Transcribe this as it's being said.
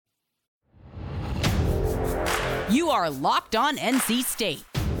You are Locked On NC State,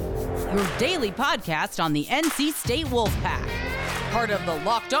 your daily podcast on the NC State Wolfpack, part of the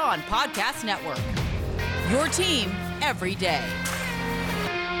Locked On Podcast Network, your team every day.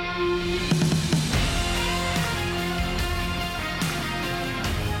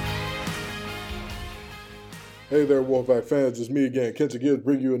 Hey there, Wolfpack fans. It's me again, Kenta Gibbs,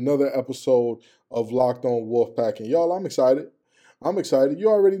 bring you another episode of Locked On Wolfpack. And y'all, I'm excited. You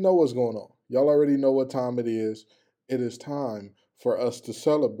already know what's going on. Y'all already know what time it is. It is time for us to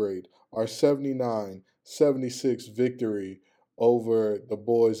celebrate our 79-76 victory over the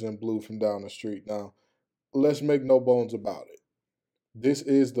boys in blue from down the street. Now, let's make no bones about it. This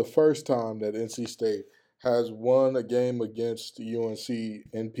is the first time that NC State has won a game against UNC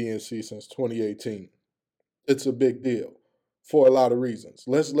and PNC since 2018. It's a big deal for a lot of reasons.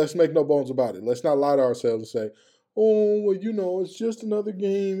 Let's make no bones about it. Let's not lie to ourselves and say, oh, well, you know, it's just another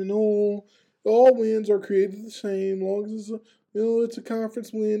game, and all wins are created the same. As long as it's a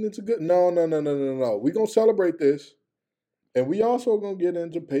conference win, it's a good. No. We're gonna celebrate this, and we also gonna get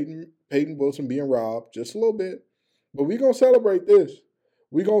into Peyton Wilson being robbed just a little bit, but we're gonna celebrate this.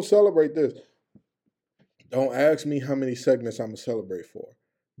 Don't ask me how many segments I'm gonna celebrate for,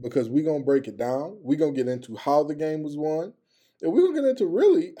 because we're gonna break it down. We're gonna get into how the game was won, and we're gonna get into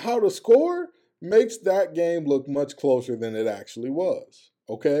really how the score makes that game look much closer than it actually was.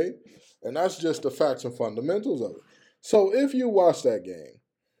 Okay? And that's just the facts and fundamentals of it. So if you watched that game,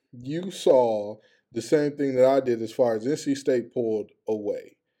 you saw the same thing that I did as far as NC State pulled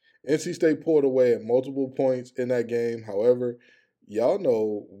away. NC State pulled away at multiple points in that game. However, y'all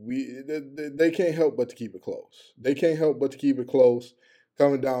know they can't help but to keep it close. They can't help but to keep it close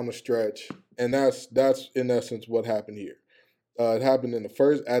coming down the stretch. And that's in essence what happened here. It happened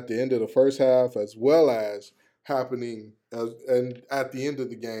at the end of the first half, as well as happening and at the end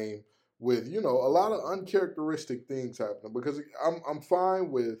of the game with, a lot of uncharacteristic things happening. Because I'm fine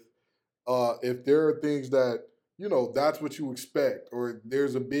with if there are things that, that's what you expect, or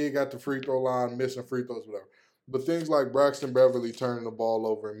there's a big at the free throw line, missing free throws, whatever. But things like Braxton Beverly turning the ball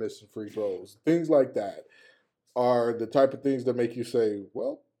over and missing free throws, things like that are the type of things that make you say,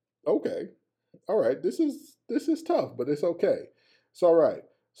 well, okay, all right, this is tough, but it's okay. It's all right.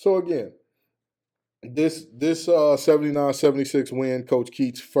 So again, this 79-76 win, Coach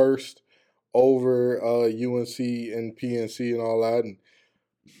Keats first over UNC and PNC and all that. And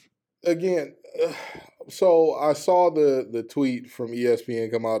again, so I saw the tweet from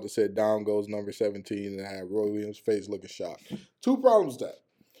ESPN come out that said down goes number 17 and I had Roy Williams' face looking shocked. Two problems with that.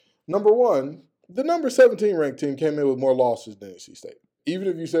 Number one, the number 17 ranked team came in with more losses than NC State. Even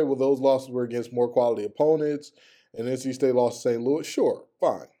if you say, well, those losses were against more quality opponents and NC State lost to St. Louis, sure,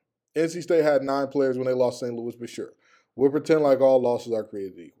 fine. NC State had 9 players when they lost to St. Louis, but sure. We'll pretend like all losses are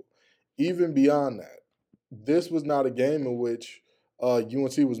created equal. Even beyond that, this was not a game in which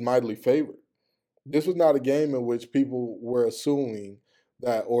UNC was mightily favored. This was not a game in which people were assuming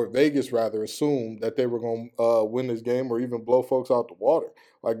that, or Vegas rather, assumed that they were going to win this game or even blow folks out the water.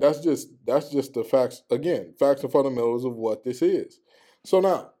 Like, that's just the facts, again, facts and fundamentals of what this is. So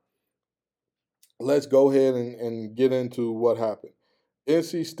now, let's go ahead and get into what happened.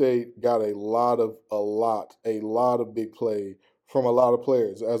 NC State got a lot of big play from a lot of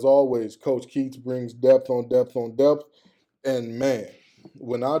players. As always, Coach Keats brings depth on depth on depth. And man,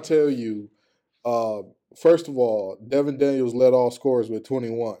 when I tell you, first of all, Devin Daniels led all scorers with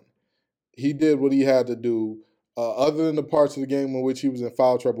 21. He did what he had to do. Other than the parts of the game in which he was in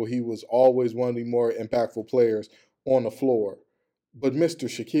foul trouble, he was always one of the more impactful players on the floor. But Mr.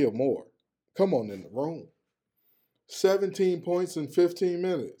 Shaquille Moore, come on in the room. 17 points in 15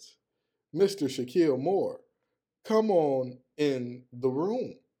 minutes. Mr. Shaquille Moore, come on in the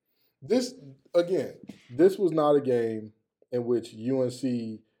room. This was not a game in which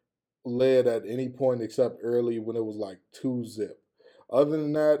UNC led at any point except early when it was like 2-0. Other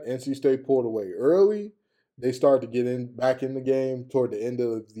than that, NC State pulled away early. They started to get back in the game toward the end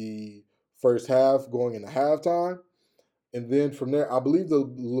of the first half, going into halftime. And then from there, I believe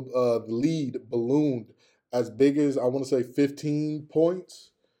the lead ballooned as big as, I want to say, 15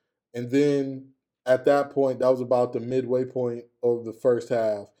 points. And then at that point, that was about the midway point of the first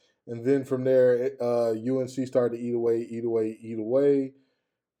half. And then from there, UNC started to eat away.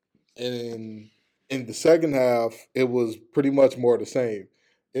 And in the second half, it was pretty much more the same.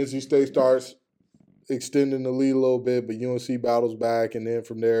 NC State starts extending the lead a little bit, but UNC battles back. And then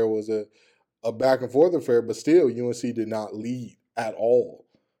from there was a back and forth affair, but still UNC did not lead at all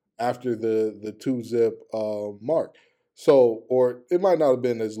after the 2-zip mark. So, or it might not have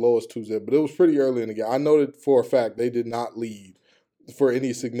been as low as 2-zip, but it was pretty early in the game. I know that for a fact they did not lead for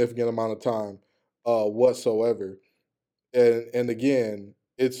any significant amount of time whatsoever. And again,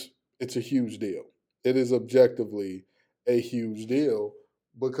 it's a huge deal. It is objectively a huge deal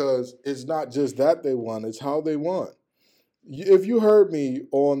because it's not just that they won; it's how they won. If you heard me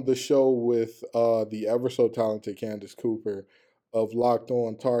on the show with the ever so talented Candace Cooper of Locked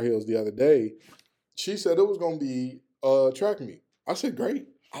On Tar Heels the other day, she said it was going to be a track meet. I said, great.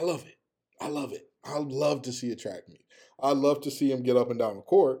 I love it. I love it. I love to see a track meet. I love to see him get up and down the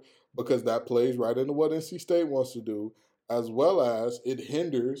court because that plays right into what NC State wants to do, as well as it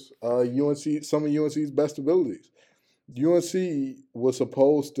hinders UNC, some of UNC's best abilities. UNC was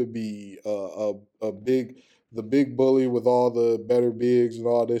supposed to be the big bully with all the better bigs and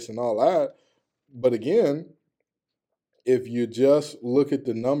all this and all that. But again, if you just look at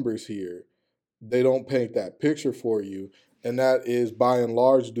the numbers here, they don't paint that picture for you. And that is by and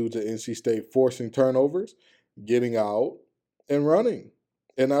large due to NC State forcing turnovers, getting out, and running.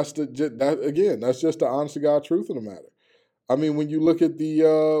 And that's that's just the honest to God truth of the matter. I mean, when you look at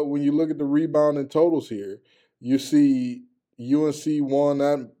the rebound and totals here, you see UNC won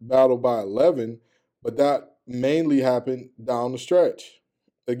that battle by 11, but that mainly happened down the stretch.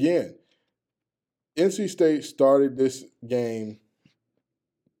 Again, NC State started this game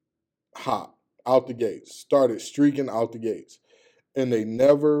hot out the gates, started streaking out the gates, and they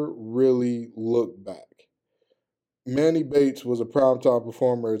never really looked back. Manny Bates was a primetime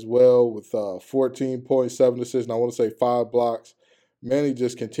performer as well with 14.7 assists, and I want to say 5 blocks. Manny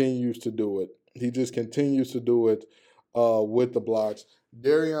just continues to do it. He just continues to do it with the blocks.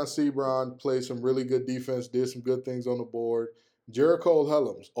 Darian Sebron played some really good defense, did some good things on the board. Jericho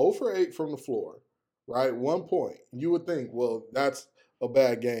Helms, 0 for 8 from the floor, right? 1 point. You would think, well, that's a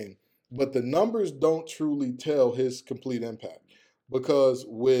bad game. But the numbers don't truly tell his complete impact. Because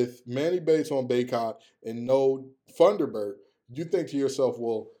with Manny Bates on Baycott and no Thunderbird, you think to yourself,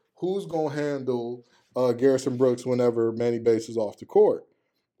 well, who's going to handle Garrison Brooks whenever Manny Bates is off the court?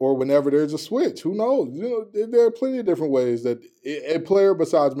 Or whenever there's a switch? Who knows? There are plenty of different ways that a player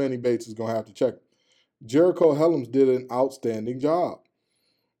besides Manny Bates is going to have to check. Jericho Helms did an outstanding job.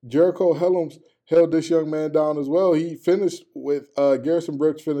 Jericho Helms held this young man down as well. He finished with, Garrison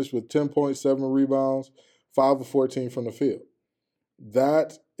Brooks finished with 10.7 rebounds, 5 of 14 from the field.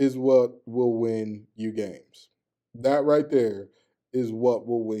 That is what will win you games. That right there is what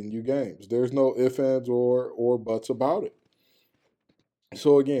will win you games. There's no ifs, ands, or buts about it.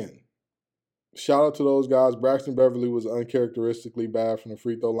 So again, shout out to those guys. Braxton Beverly was uncharacteristically bad from the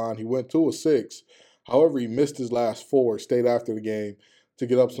free throw line. He went 2 of 6. However, he missed his last 4, stayed after the game to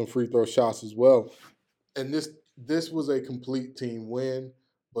get up some free throw shots as well. And this was a complete team win.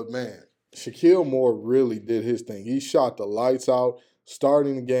 But man, Shaquille Moore really did his thing. He shot the lights out,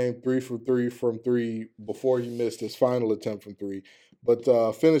 starting the game 3 for 3 from 3 before he missed his final attempt from 3.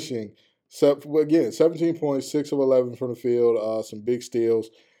 But finishing, again, 17 6 of 11 from the field, some big steals.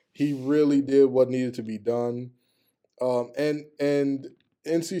 He really did what needed to be done. And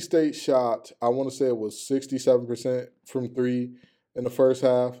NC State shot, I want to say it was 67% from 3 in the first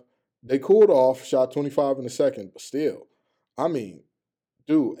half. They cooled off, shot 25 in the second, but still, I mean,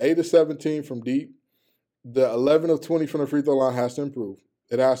 dude, 8 of 17 from deep. The 11 of 20 from the free throw line has to improve.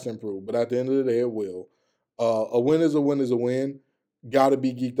 It has to improve, but at the end of the day, it will. A win is a win is a win. Got to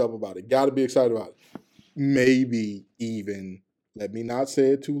be geeked up about it. Got to be excited about it. Maybe even, let me not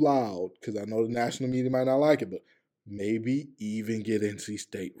say it too loud because I know the national media might not like it, but maybe even get NC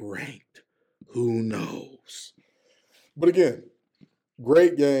State ranked. Who knows? But again,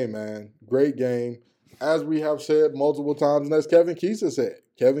 great game, man. Great game. As we have said multiple times, and as Kevin Keats has said,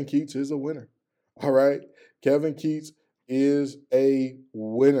 Kevin Keats is a winner. All right? Kevin Keats is a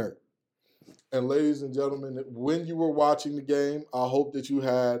winner. And ladies and gentlemen, when you were watching the game, I hope that you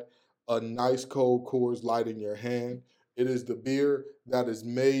had a nice cold Coors Light in your hand. It is the beer that is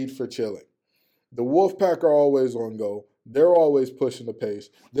made for chilling. The Wolfpack are always on go. They're always pushing the pace.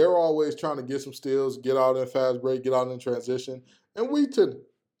 They're always trying to get some steals, get out in fast break, get out in transition. And we tend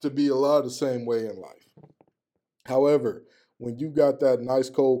to be a lot the same way in life. However, when you got that nice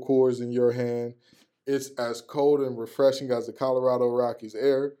cold Coors in your hand, it's as cold and refreshing as the Colorado Rockies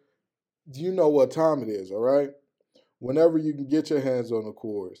air. You know what time it is, all right? Whenever you can get your hands on the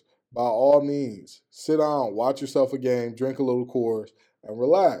Coors, by all means, sit down, watch yourself a game, drink a little Coors, and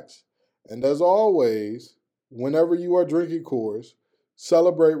relax. And as always, whenever you are drinking Coors,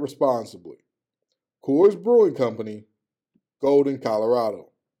 celebrate responsibly. Coors Brewing Company, Golden,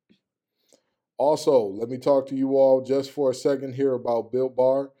 Colorado. Also, let me talk to you all just for a second here about Built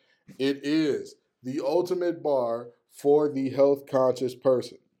Bar. It is the ultimate bar for the health-conscious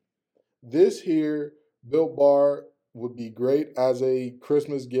person. This here Built Bar would be great as a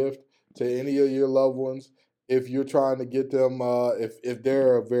Christmas gift to any of your loved ones. If you're trying to get them, if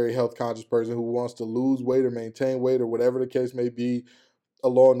they're a very health conscious person who wants to lose weight or maintain weight or whatever the case may be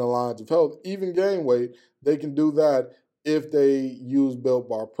along the lines of health, even gain weight, they can do that if they use Built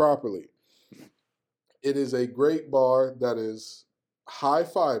Bar properly. It is a great bar that is high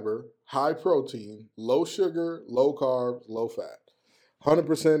fiber, high protein, low sugar, low carbs, low fat.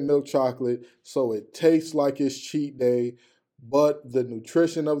 100% milk chocolate, so it tastes like it's cheat day, but the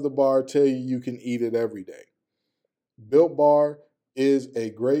nutrition of the bar tell you can eat it every day. Built Bar is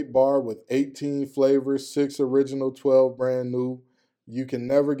a great bar with 18 flavors, 6 original, 12 brand new. You can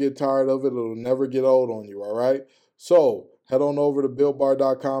never get tired of it. It'll never get old on you, all right? So head on over to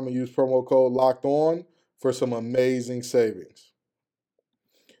BuiltBar.com and use promo code LOCKEDON for some amazing savings.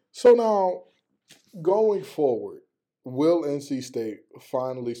 So now, going forward, will NC State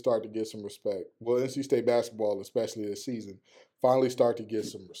finally start to get some respect? Will NC State basketball, especially this season, finally start to get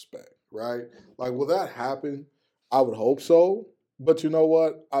some respect, right? Like, will that happen? I would hope so. But you know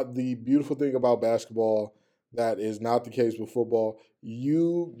what? The beautiful thing about basketball that is not the case with football,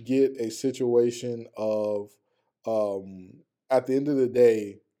 you get a situation of, at the end of the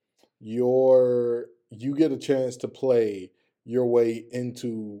day, you get a chance to play your way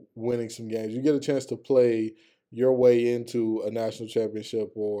into winning some games. You get a chance to play your way into a national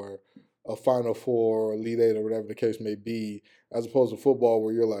championship or a Final Four or Elite Eight or whatever the case may be, as opposed to football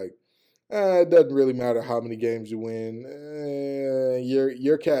where you're like, it doesn't really matter how many games you win.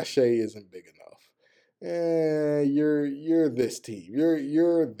 Your cachet isn't big enough. You're this team.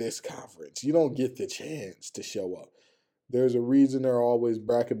 You're this conference. You don't get the chance to show up. There's a reason there are always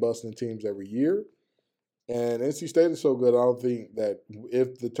bracket busting teams every year. And NC State is so good, I don't think that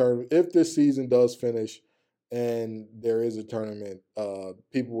if this season does finish and there is a tournament,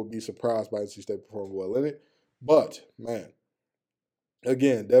 people will be surprised by NC State performing well in it. But, man,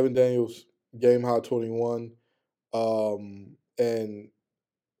 again, Devin Daniels, game high 21. And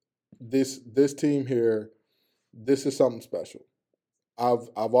this team here, this is something special. I've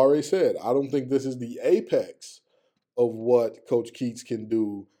already said, I don't think this is the apex of what Coach Keats can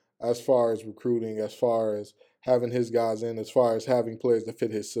do as far as recruiting, as far as having his guys in, as far as having players that fit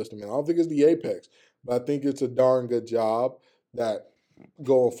his system. And I don't think it's the apex, but I think it's a darn good job that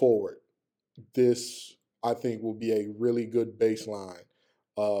going forward, this, I think, will be a really good baseline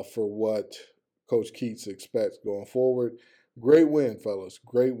for what Coach Keats expects going forward. Great win, fellas.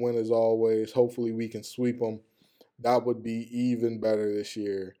 Great win as always. Hopefully we can sweep them. That would be even better this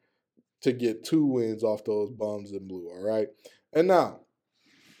year to get 2 wins off those bums in blue, all right? And now,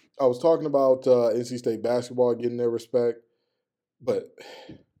 I was talking about NC State basketball getting their respect, but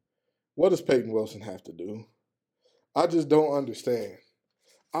what does Peyton Wilson have to do? I just don't understand.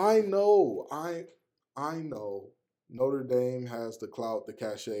 I know Notre Dame has the clout, the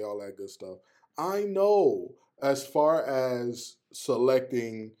cachet, all that good stuff. I know as far as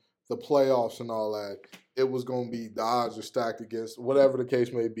selecting the playoffs and all that, it was going to be the odds are stacked against whatever the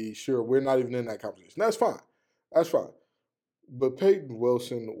case may be. Sure, we're not even in that competition. That's fine. That's fine. But Peyton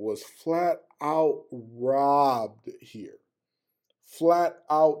Wilson was flat out robbed here. Flat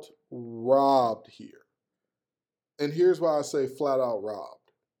out robbed here. And here's why I say flat out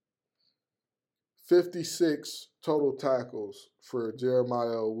robbed. 56 total tackles for Jeremiah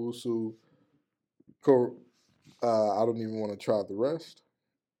Owusu. I don't even want to try the rest.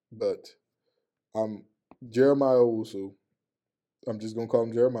 But Jeremiah Owusu, I'm just going to call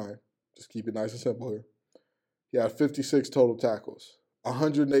him Jeremiah. Just keep it nice and simple here. He had 56 total tackles,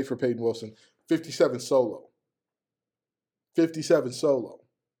 108 for Peyton Wilson, 57 solo. 57 solo.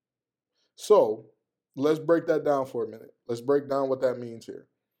 So let's break that down for a minute. Let's break down what that means here.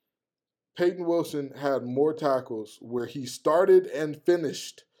 Peyton Wilson had more tackles where he started and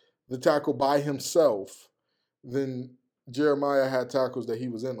finished the tackle by himself than Jeremiah had tackles that he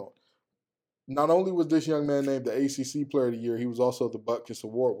was in on. Not only was this young man named the ACC Player of the Year, he was also the Butkus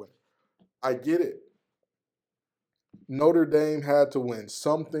Award winner. I get it. Notre Dame had to win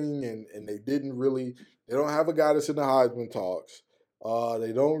something, and they didn't really – they don't have a guy that's in the Heisman talks.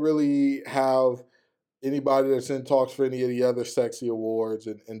 They don't really have anybody that's in talks for any of the other sexy awards,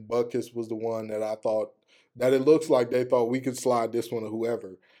 and Butkus was the one that I thought – that it looks like they thought we could slide this one to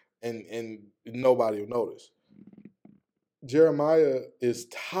whoever, and nobody will notice. Jeremiah is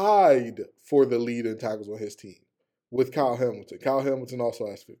tied for the lead in tackles on his team with Kyle Hamilton. Kyle Hamilton also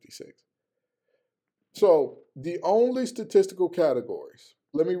has 56. So the only statistical categories,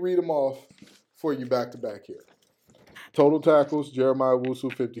 let me read them off for you back to back here. Total tackles, Jeremiah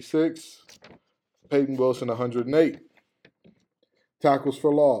Owusu 56, Peyton Wilson 108. Tackles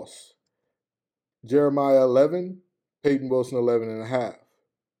for loss, Jeremiah 11, Peyton Wilson 11.5.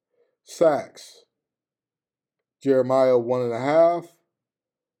 Sacks, Jeremiah 1.5,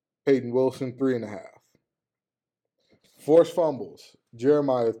 Peyton Wilson 3.5. Forced fumbles,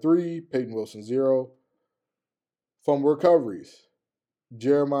 Jeremiah 3, Peyton Wilson 0. Fumble recoveries,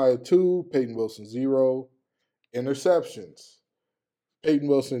 Jeremiah 2, Peyton Wilson 0. Interceptions, Peyton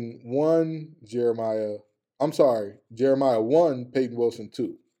Wilson 1, Jeremiah 1, Peyton Wilson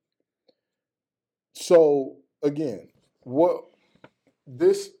 2. So again,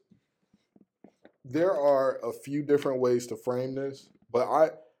 there are a few different ways to frame this, but I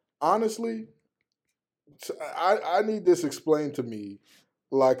honestly need this explained to me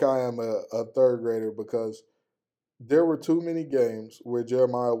like I am a third grader, because there were too many games where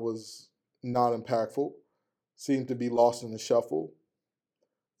Jeremiah was not impactful, seemed to be lost in the shuffle,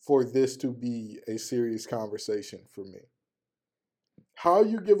 for this to be a serious conversation for me. How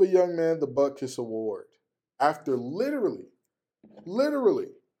you give a young man the Butkus Award after literally,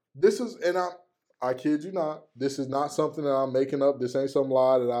 this is, and I kid you not, this is not something that I'm making up. This ain't some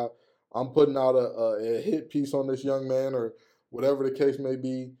lie that I'm putting out a hit piece on this young man or whatever the case may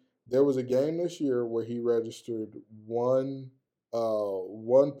be. There was a game this year where he registered one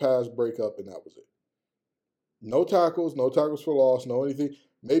pass breakup, and that was it. No tackles for loss, no anything.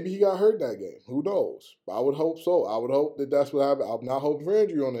 Maybe he got hurt that game. Who knows? I would hope so. I would hope that that's what happened. I'm not hoping for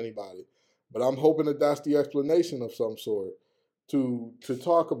injury on anybody, but I'm hoping that that's the explanation of some sort to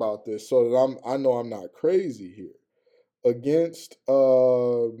talk about this, so that I know I'm not crazy here. Against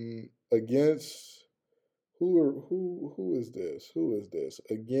who is this? Who is this?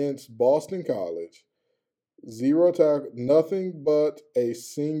 Against Boston College, 0 tackle, nothing but a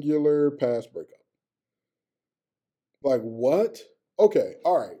singular pass breakup. Like, what? Okay,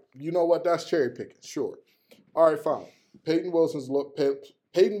 all right. You know what? That's cherry picking. Sure. All right, fine. Peyton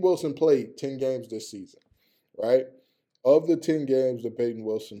Wilson played 10 games this season, right? Of the 10 games that Peyton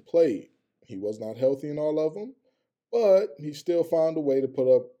Wilson played, he was not healthy in all of them, but he still found a way to put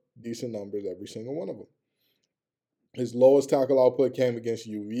up decent numbers every single one of them. His lowest tackle output came against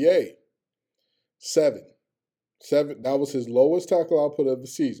UVA. 7. That was his lowest tackle output of the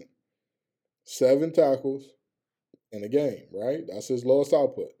season. 7 tackles in a game, right? That's his lowest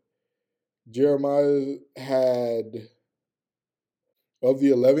output. Jeremiah had, of the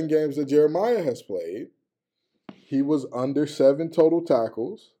 11 games that Jeremiah has played, he was under 7 total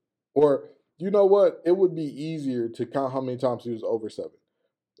tackles. Or, you know what? It would be easier to count how many times he was over 7.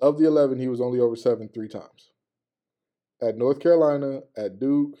 Of the 11, he was only over 7 3 times. At North Carolina, at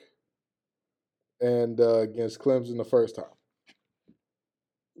Duke, and against Clemson the first time.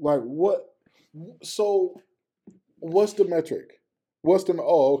 Like, what? So, what's the metric?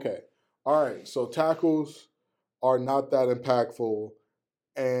 Okay. All right, so tackles are not that impactful,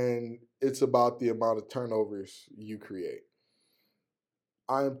 and it's about the amount of turnovers you create.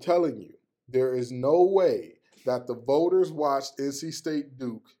 I am telling you, there is no way that the voters watched NC State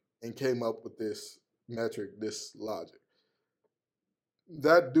Duke and came up with this metric, this logic.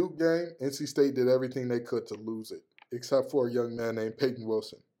 That Duke game, NC State did everything they could to lose it, except for a young man named Peyton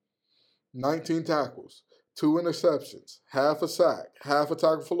Wilson. 19 tackles, 2 interceptions, half a sack, half a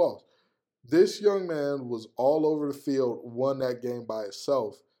tackle for loss. This young man was all over the field, won that game by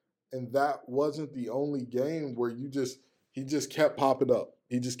itself, and that wasn't the only game where he just kept popping up.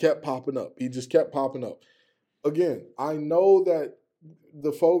 He just kept popping up. Again, I know that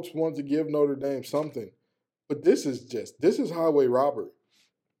the folks want to give Notre Dame something, but this is highway robbery.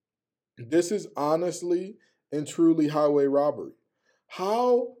 This is honestly and truly highway robbery.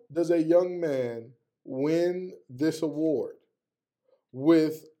 How does a young man win this award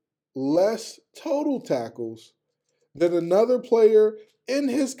with less total tackles than another player in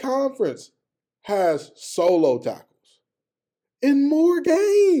his conference has solo tackles? In more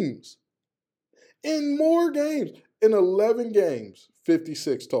games. In 11 games,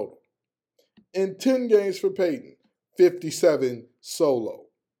 56 total. In 10 games for Peyton, 57 solo.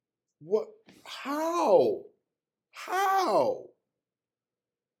 What? How?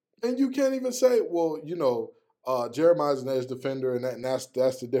 And you can't even say, well, Jeremiah's an edge defender, and that's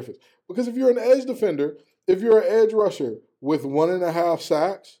the difference. Because if you're an edge defender, if you're an edge rusher with 1.5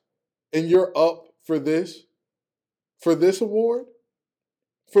 sacks, and you're up for this award,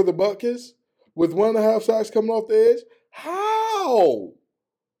 for the Butkus, with 1.5 sacks coming off the edge, how?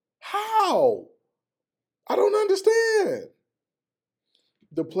 I don't understand.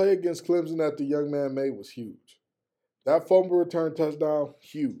 The play against Clemson that the young man made was huge. That fumble return touchdown,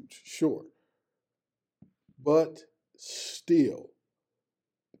 huge, sure. But still,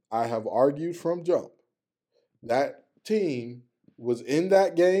 I have argued from jump, that team was in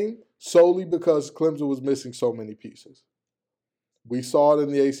that game solely because Clemson was missing so many pieces. We saw it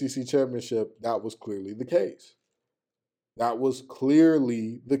in the ACC championship. That was clearly the case. That was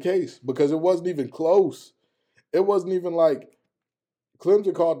clearly the case because it wasn't even close. It wasn't even like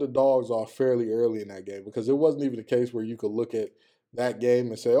Clemson caught the dogs off fairly early in that game because it wasn't even a case where you could look at that game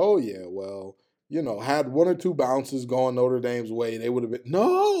and say, oh, yeah, well, had one or two bounces gone Notre Dame's way, they would have been.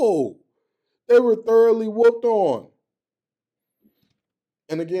 No! They were thoroughly whooped on.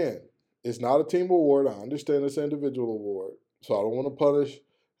 And again, it's not a team award. I understand it's an individual award. So I don't want to punish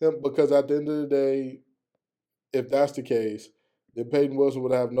him because at the end of the day, if that's the case, then Peyton Wilson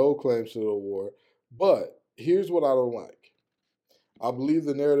would have no claims to the award. But here's what I don't like. I believe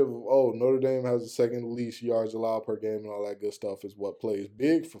the narrative of, Notre Dame has the second least yards allowed per game and all that good stuff is what plays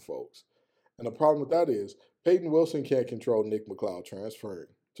big for folks. And the problem with that is Peyton Wilson can't control Nick McCloud transferring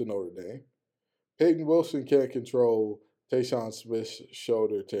to Notre Dame. Peyton Wilson can't control Tayshaun Smith's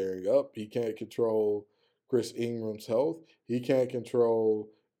shoulder tearing up. He can't control Chris Ingram's health. He can't control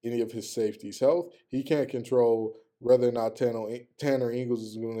any of his safety's health. He can't control whether or not Tanner Ingles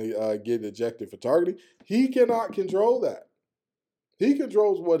is going to get ejected for targeting. He cannot control that. He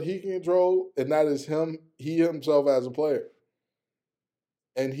controls what he can control, and that is he himself as a player.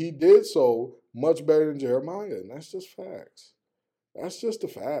 And he did so much better than Jeremiah, and that's just facts. That's just the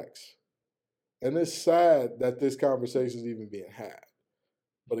facts. And it's sad that this conversation is even being had.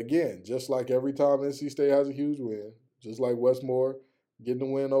 But again, just like every time NC State has a huge win, just like Westmore getting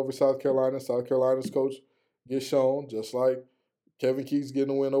a win over South Carolina's coach gets shown, just like Kevin Keats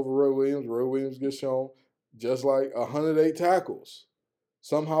getting a win over Roy Williams gets shown, just like 108 tackles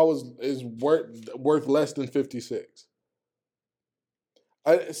somehow is worth less than 56.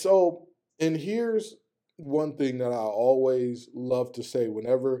 And here's one thing that I always love to say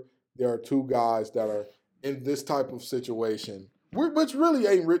whenever there are two guys that are in this type of situation, which really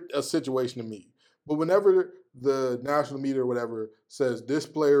ain't a situation to me, but whenever the national media or whatever says this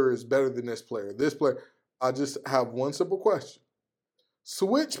player is better than this player, I just have one simple question.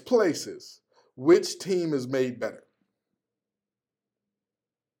 Switch places. Which team is made better?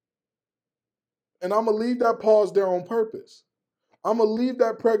 And I'm going to leave that pause there on purpose. I'm going to leave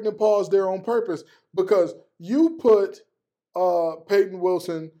that pregnant pause there on purpose because you put Peyton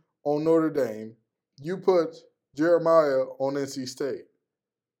Wilson on Notre Dame. You put Jeremiah on NC State.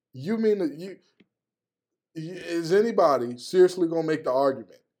 You mean that is anybody seriously going to make the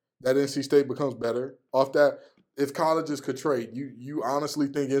argument that NC State becomes better off that? If colleges could trade, you honestly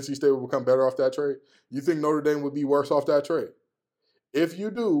think NC State would become better off that trade? You think Notre Dame would be worse off that trade? If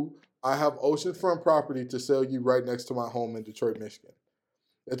you do, I have oceanfront property to sell you right next to my home in Detroit, Michigan.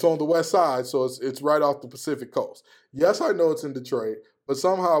 It's on the west side, so it's right off the Pacific coast. Yes, I know it's in Detroit, but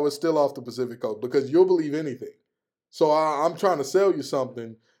somehow it's still off the Pacific coast because you'll believe anything. So I'm trying to sell you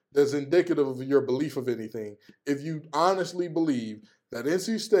something that's indicative of your belief of anything. If you honestly believe that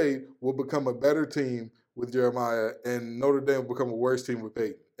NC State will become a better team with Jeremiah and Notre Dame will become a worse team with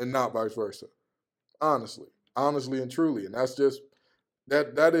Peyton and not vice versa. Honestly and truly. And that's just,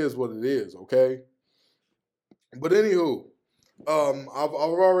 that is what it is, okay? But anywho, I've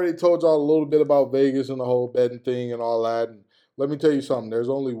already told y'all a little bit about Vegas and the whole betting thing and all that. And let me tell you something. There's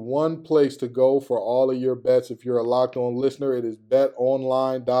only one place to go for all of your bets if you're a Locked On listener. It is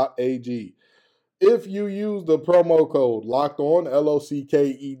betonline.ag. If you use the promo code LOCKEDON,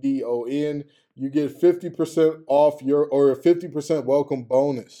 LOCKEDON, you get 50% off or a 50% welcome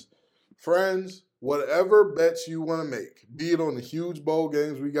bonus. Friends, whatever bets you want to make, be it on the huge bowl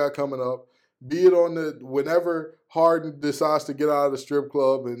games we got coming up, be it on the whenever Harden decides to get out of the strip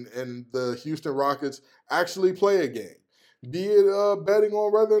club and the Houston Rockets actually play a game, be it betting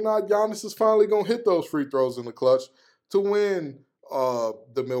on whether or not Giannis is finally going to hit those free throws in the clutch to win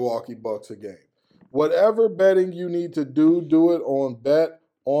the Milwaukee Bucks a game. Whatever betting you need to do it on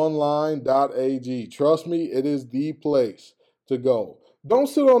betonline.ag. Trust me, it is the place to go. Don't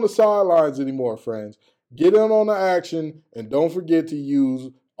sit on the sidelines anymore, friends. Get in on the action, and don't forget to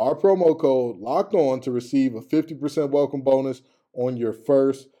use our promo code LOCKEDON to receive a 50% welcome bonus on your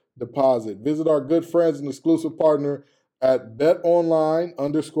first deposit. Visit our good friends and exclusive partner at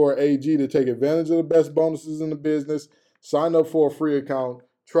betonline_AG to take advantage of the best bonuses in the business. Sign up for a free account.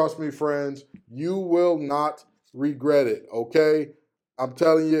 Trust me, friends, you will not regret it, okay? I'm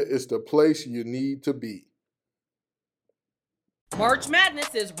telling you, it's the place you need to be. March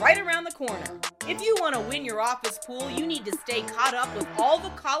Madness is right around the corner. If you want to win your office pool, you need to stay caught up with all the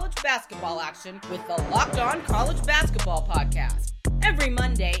college basketball action with the Locked On College Basketball Podcast. Every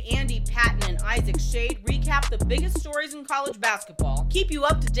Monday, Andy Patton and Isaac Shade recap the biggest stories in college basketball, keep you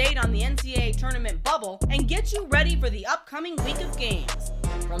up to date on the NCAA tournament bubble, and get you ready for the upcoming week of games.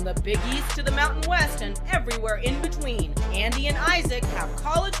 From the Big East to the Mountain West and everywhere in between, Andy and Isaac have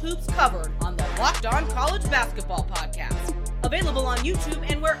college hoops covered on the Locked On College Basketball Podcast. Available on YouTube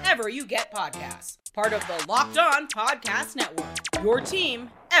and wherever you get podcasts. Part of the Locked On Podcast Network. Your team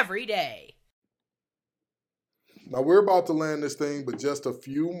every day. Now we're about to land this thing, but just a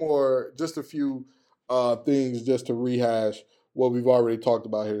few things just to rehash what we've already talked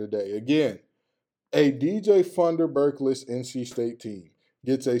about here today. Again, a DJ Funderburk-less NC State team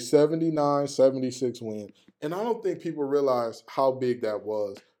gets a 79-76 win, and I don't think people realize how big that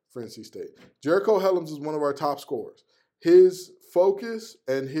was for NC State. Jericho Helms is one of our top scorers. His focus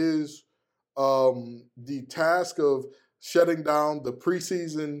and his the task of shutting down the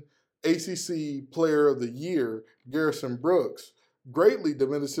preseason ACC Player of the Year, Garrison Brooks, greatly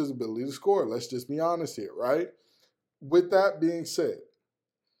diminished his ability to score. Let's just be honest here, right? With that being said,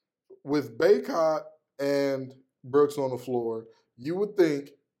 with Bacot and Brooks on the floor, you would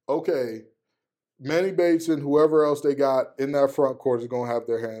think, okay, Manny Bates and whoever else they got in that front court is going to have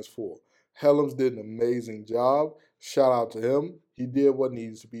their hands full. Helms did an amazing job. Shout out to him. He did what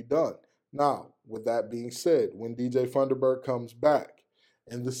needs to be done. Now, with that being said, when DJ Funderburk comes back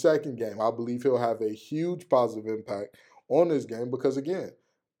in the second game, I believe he'll have a huge positive impact on this game because, again,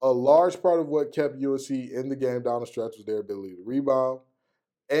 a large part of what kept UNC in the game down the stretch was their ability to rebound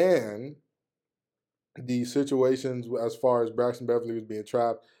and the situations as far as Braxton Beverly was being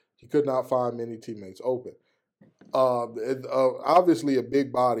trapped. He could not find many teammates open. Obviously, a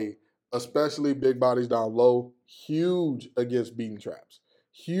big body, especially big bodies down low, huge against beating traps.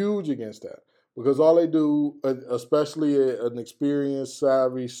 Huge against that. Because all they do, especially an experienced,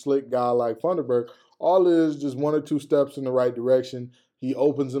 savvy, slick guy like Funderburk, all it is just one or two steps in the right direction. He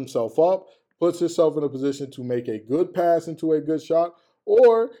opens himself up, puts himself in a position to make a good pass into a good shot,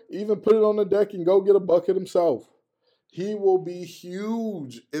 or even put it on the deck and go get a bucket himself. He will be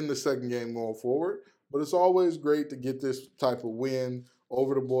huge in the second game going forward, but it's always great to get this type of win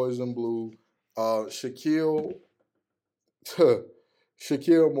over the boys in blue. Shaquille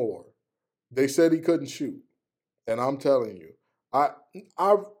Moore. They said he couldn't shoot, and I'm telling you,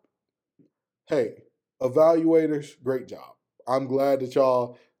 hey, evaluators, great job. I'm glad that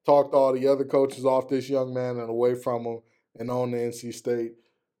y'all talked all the other coaches off this young man and away from him and on the NC State.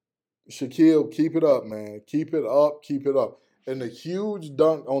 Shaquille, keep it up, man. Keep it up, keep it up. And the huge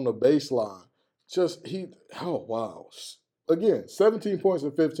dunk on the baseline. Wow. Again, 17 points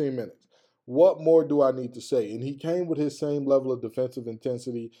in 15 minutes. What more do I need to say? And he came with his same level of defensive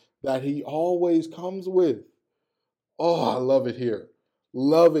intensity that he always comes with. Oh, I love it here.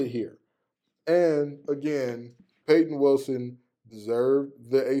 Love it here. And again, Peyton Wilson deserved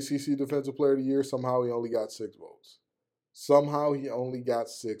the ACC Defensive Player of the Year. Somehow he only got 6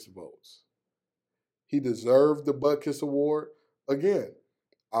 votes. He deserved the Butt Kiss Award. Again,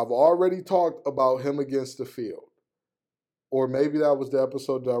 I've already talked about him against the field. Or maybe that was the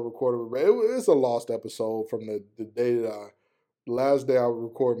episode that I recorded. It's a lost episode from the day last day I was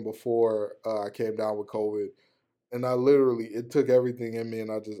recording before I came down with COVID. And it took everything in me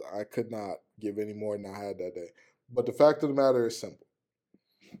and I could not give any more than I had that day. But the fact of the matter is simple.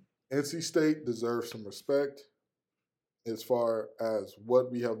 NC State deserves some respect as far as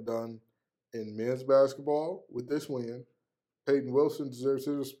what we have done in men's basketball with this win. Peyton Wilson deserves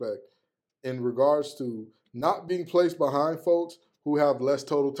his respect in regards to not being placed behind folks who have less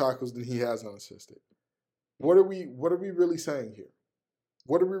total tackles than he has unassisted. What are we really saying here?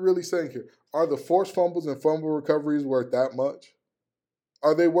 Are the forced fumbles and fumble recoveries worth that much?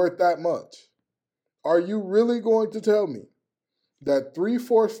 Are they worth that much? Are you really going to tell me that 3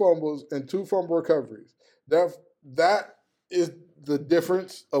 forced fumbles and 2 fumble recoveries, that is the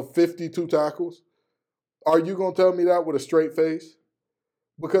difference of 52 tackles? Are you going to tell me that with a straight face?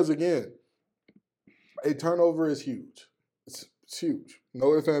 Because again, a turnover is huge. It's huge.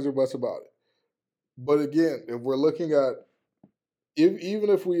 No ifs, ands, or buts about it. But again, if we're looking at,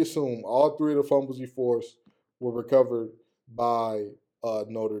 even if we assume all 3 of the fumbles he forced were recovered by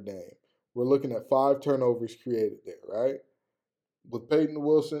Notre Dame, we're looking at 5 turnovers created there, right? With Peyton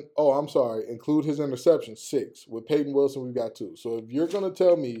Wilson, include his interception, 6. With Peyton Wilson, we've got 2. So if you're going to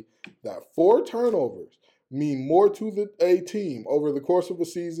tell me that 4 turnovers mean more to a team over the course of a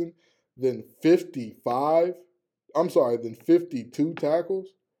season than 52 tackles,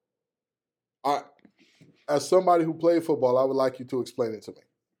 as somebody who played football, I would like you to explain it to me.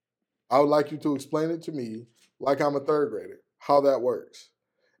 I would like you to explain it to me like I'm a 3rd grader, how that works.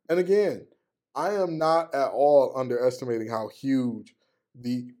 And again, I am not at all underestimating how huge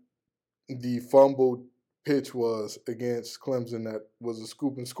the fumbled pitch was against Clemson that was a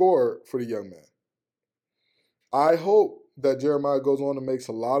scoop and score for the young man. I hope that Jeremiah goes on and makes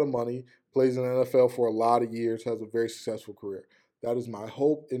a lot of money, plays in the NFL for a lot of years, has a very successful career. That is my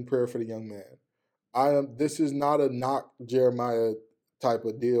hope and prayer for the young man. This is not a knock Jeremiah type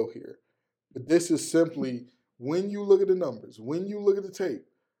of deal here. But this is simply, when you look at the numbers, when you look at the tape,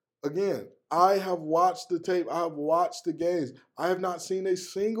 again, I have watched the tape. I have watched the games. I have not seen a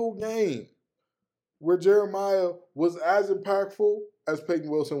single game where Jeremiah was as impactful as Peyton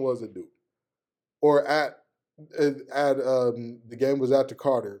Wilson was at Duke, or the game was at the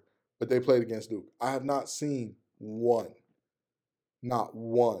Carter, but they played against Duke. I have not seen one, not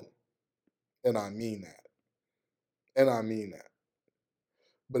one, and I mean that,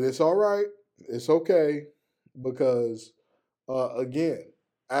 But it's all right. It's okay, because again,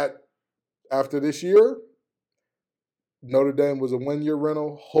 after this year, Notre Dame was a 1-year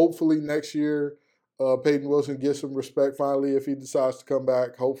rental. Hopefully next year, Peyton Wilson gets some respect finally if he decides to come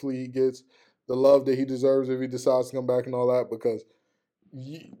back. Hopefully he gets the love that he deserves if he decides to come back and all that, because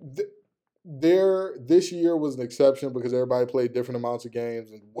this year was an exception because everybody played different amounts of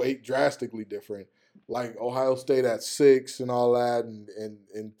games and weight drastically different, like Ohio State at 6 and all that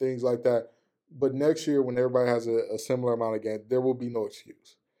and things like that. But next year, when everybody has a similar amount of games, there will be no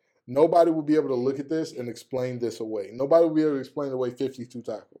excuse. Nobody will be able to look at this and explain this away. Nobody will be able to explain away 52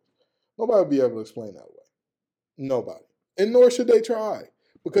 tackles. Nobody will be able to explain that away. Nobody. And nor should they try,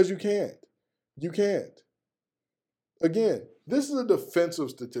 because you can't. You can't. Again, this is a defensive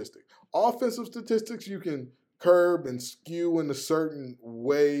statistic. Offensive statistics you can curb and skew in a certain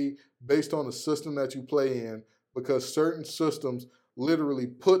way based on the system that you play in, because certain systems literally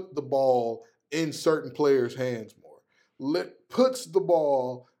put the ball in certain players' hands more. Puts the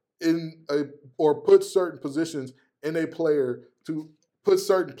ball or puts certain positions in a player to put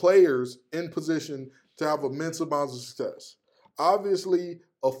certain players in position to have immense amounts of success. Obviously,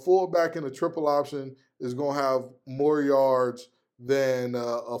 a fullback in a triple option is going to have more yards than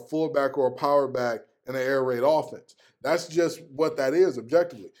a fullback or a power back in an air raid offense. That's just what that is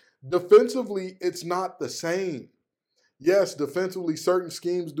objectively. Defensively, it's not the same. Yes, defensively, certain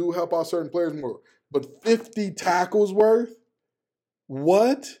schemes do help out certain players more, but 50 tackles worth?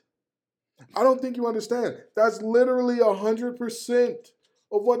 What? I don't think you understand. That's literally 100%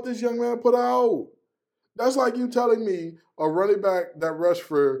 of what this young man put out. That's like you telling me a running back that rushed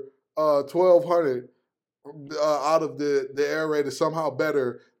for 1,200 out of the air raid is somehow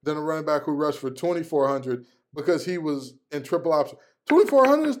better than a running back who rushed for 2,400 because he was in triple option.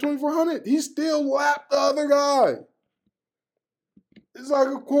 2,400 is 2,400. He still lapped the other guy. It's like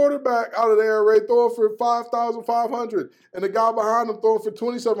a quarterback out of the air raid throwing for 5,500 and the guy behind him throwing for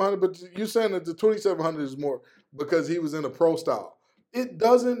 2,700, but you're saying that the 2,700 is more because he was in a pro style. It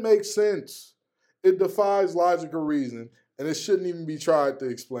doesn't make sense. It defies logic or reason, and it shouldn't even be tried to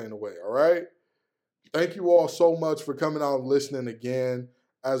explain away, all right? Thank you all so much for coming out and listening again.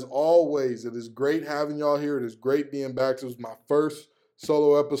 As always, it is great having y'all here. It is great being back. This was my first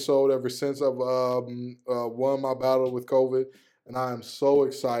solo episode ever since I've won my battle with COVID. And I am so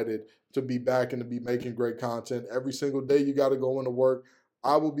excited to be back and to be making great content. Every single day you got to go into work,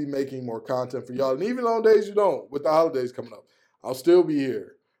 I will be making more content for y'all. And even on days you don't, with the holidays coming up, I'll still be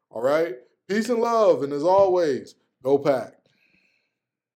here. All right? Peace and love. And as always, go Pack.